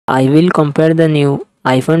I will compare the new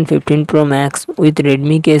iPhone 15 Pro Max with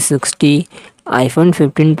Redmi K60. iPhone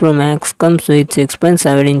 15 Pro Max comes with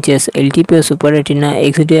 6.7 inches LTPO Super Retina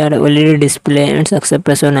XDR OLED display and success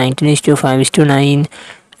ratio 19:5:9.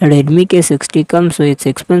 Redmi K60 comes with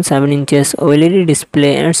 6.7 inches OLED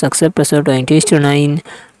display and success ratio 20:9.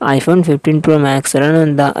 iPhone 15 Pro Max run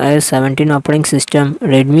on the iOS 17 operating system.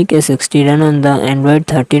 Redmi K60 run on the Android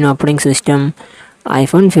 13 operating system.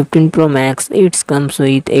 iPhone 15 Pro Max it comes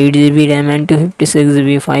with 8GB RAM and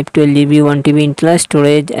 256GB, 512GB, 1TB internal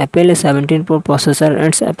storage, Apple A17 Pro processor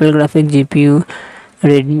and Apple graphic GPU.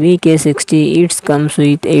 Redmi K60 it comes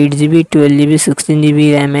with 8GB, 12GB, 16GB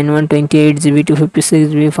RAM and 128GB,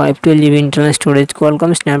 256GB, 512GB internal storage,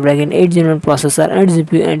 Qualcomm Snapdragon 8 Gen 1 processor and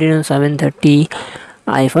GPU Adreno 730.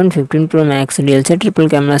 iPhone 15 Pro Max real set triple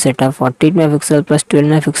camera setup, 48 megapixel plus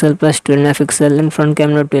 12 megapixel plus 12 megapixel and front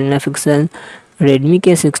camera 12 megapixel. Redmi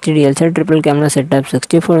K60 real set triple camera setup,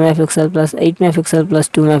 64 megapixel plus 8 megapixel plus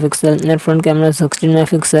 2 megapixel and front camera 16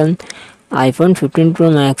 megapixel. iPhone 15 Pro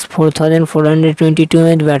Max 4422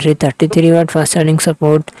 mAh battery, 33 watt fast charging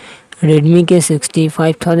support. Redmi K60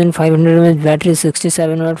 5500 mAh battery,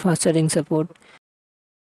 67 watt fast charging support.